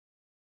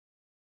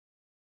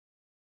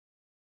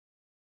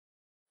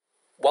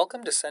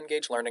Welcome to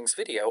Cengage Learning's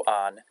video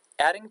on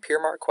adding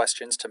PeerMark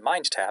questions to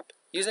MindTap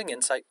using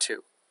InSite2.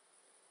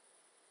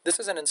 This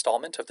is an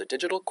installment of the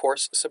Digital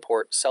Course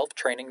Support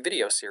Self-Training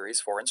video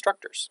series for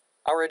instructors.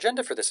 Our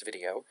agenda for this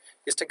video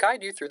is to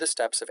guide you through the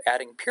steps of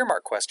adding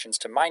PeerMark questions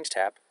to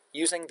MindTap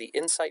using the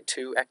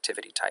InSite2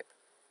 activity type.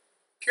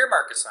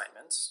 PeerMark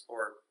assignments,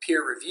 or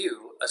peer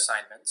review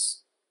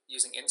assignments,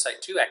 using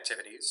InSite2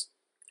 activities,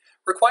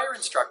 require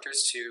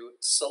instructors to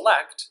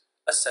select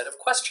a set of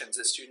questions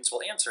that students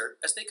will answer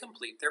as they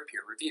complete their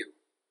peer review.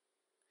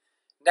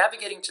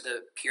 Navigating to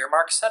the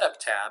PeerMark Setup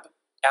tab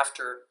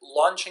after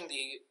launching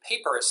the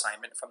paper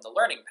assignment from the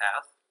learning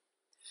path,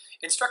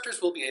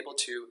 instructors will be able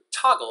to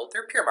toggle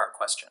their PeerMark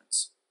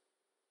questions.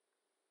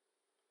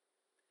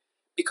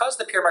 Because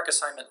the PeerMark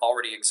assignment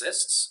already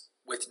exists,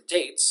 with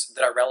dates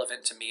that are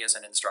relevant to me as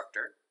an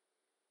instructor,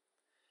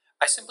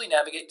 I simply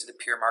navigate to the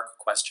PeerMark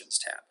Questions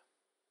tab.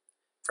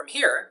 From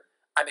here,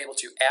 I'm able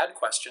to add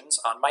questions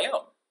on my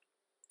own,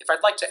 if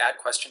I'd like to add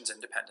questions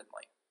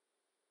independently.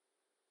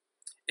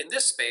 In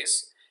this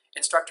space,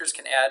 instructors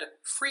can add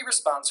free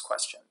response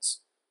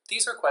questions.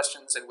 These are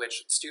questions in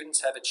which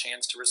students have a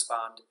chance to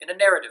respond in a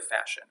narrative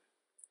fashion.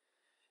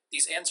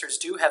 These answers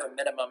do have a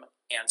minimum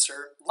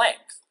answer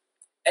length.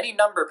 Any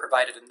number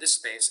provided in this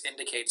space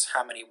indicates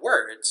how many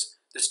words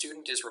the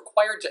student is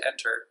required to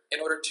enter in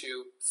order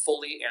to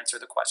fully answer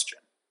the question.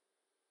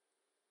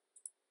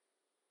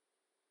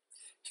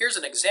 Here's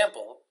an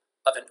example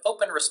of an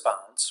open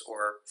response,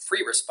 or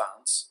free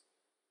response,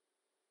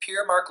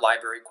 PeerMark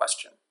library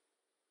question.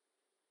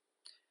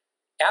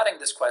 Adding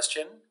this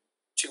question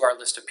to our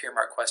list of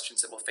PeerMark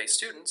questions that will face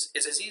students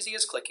is as easy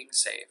as clicking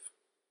Save.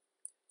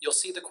 You'll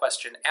see the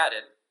question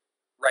added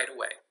right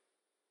away.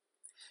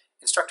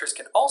 Instructors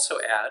can also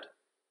add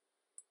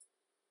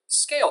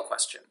scale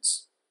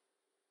questions.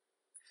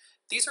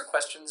 These are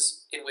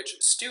questions in which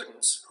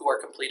students who are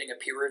completing a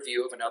peer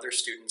review of another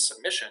student's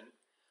submission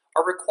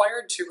are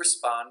required to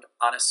respond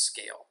on a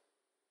scale.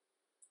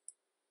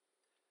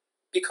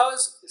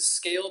 Because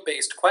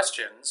scale-based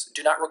questions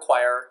do not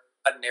require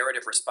a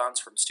narrative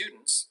response from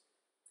students,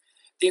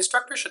 the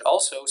instructor should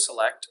also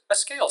select a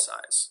scale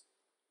size.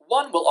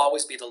 1 will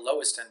always be the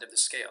lowest end of the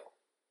scale.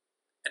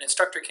 An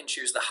instructor can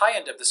choose the high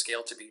end of the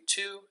scale to be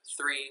 2,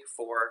 3,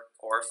 4,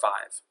 or 5.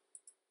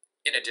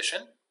 In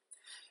addition,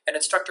 an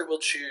instructor will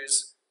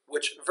choose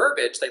which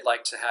verbiage they'd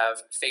like to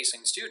have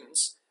facing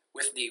students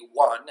with the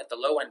 1 at the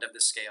low end of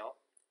the scale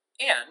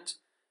and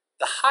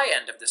the high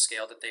end of the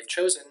scale that they've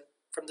chosen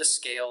from the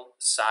Scale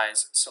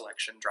Size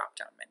Selection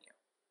drop-down menu.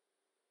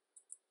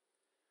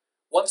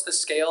 Once the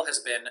scale has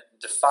been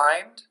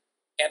defined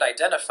and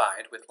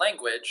identified with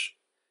language,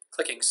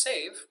 clicking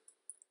Save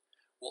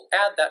will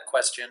add that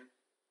question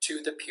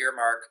to the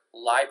PeerMark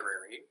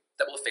library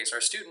that will face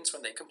our students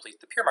when they complete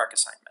the PeerMark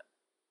assignment.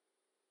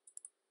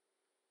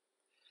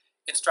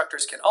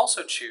 Instructors can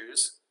also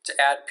choose to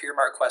add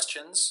PeerMark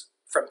questions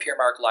from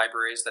PeerMark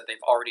libraries that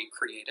they've already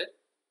created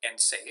and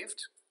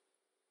saved.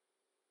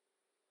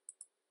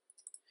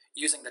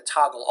 Using the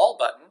Toggle All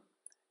button,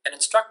 an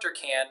instructor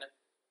can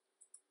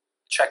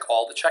check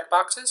all the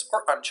checkboxes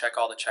or uncheck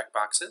all the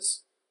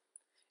checkboxes,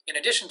 in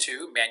addition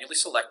to manually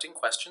selecting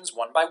questions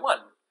one by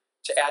one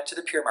to add to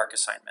the PeerMark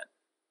assignment.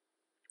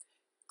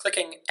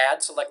 Clicking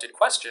Add Selected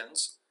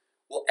Questions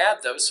will add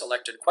those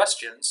selected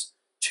questions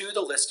to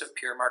the list of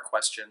PeerMark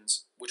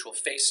questions which will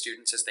face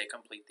students as they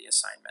complete the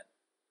assignment.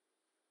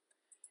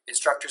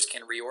 Instructors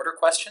can reorder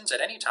questions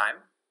at any time.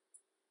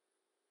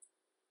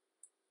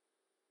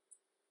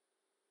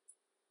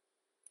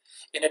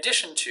 In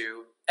addition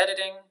to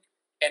editing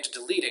and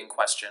deleting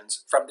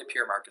questions from the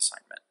PeerMark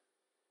assignment.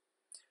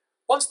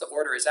 Once the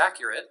order is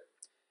accurate,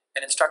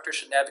 an instructor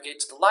should navigate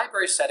to the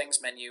Library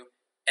Settings menu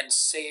and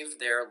save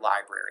their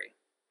library.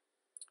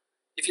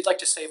 If you'd like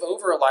to save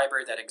over a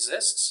library that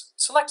exists,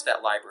 select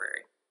that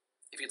library.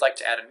 If you'd like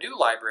to add a new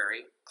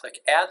library, click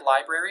Add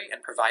Library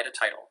and provide a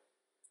title.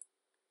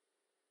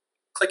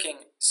 Clicking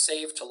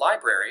Save to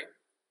Library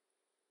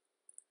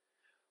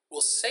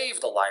will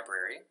save the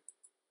library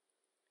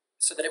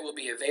so that it will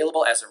be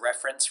available as a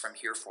reference from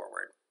here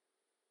forward.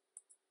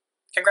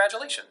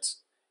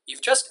 Congratulations!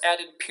 You've just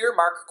added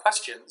PeerMark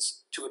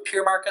questions to a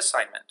PeerMark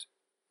assignment.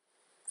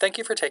 Thank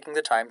you for taking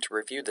the time to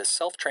review this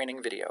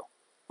self-training video.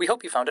 We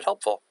hope you found it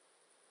helpful.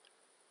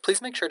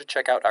 Please make sure to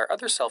check out our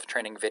other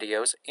self-training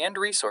videos and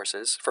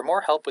resources for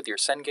more help with your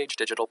Cengage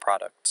digital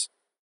products.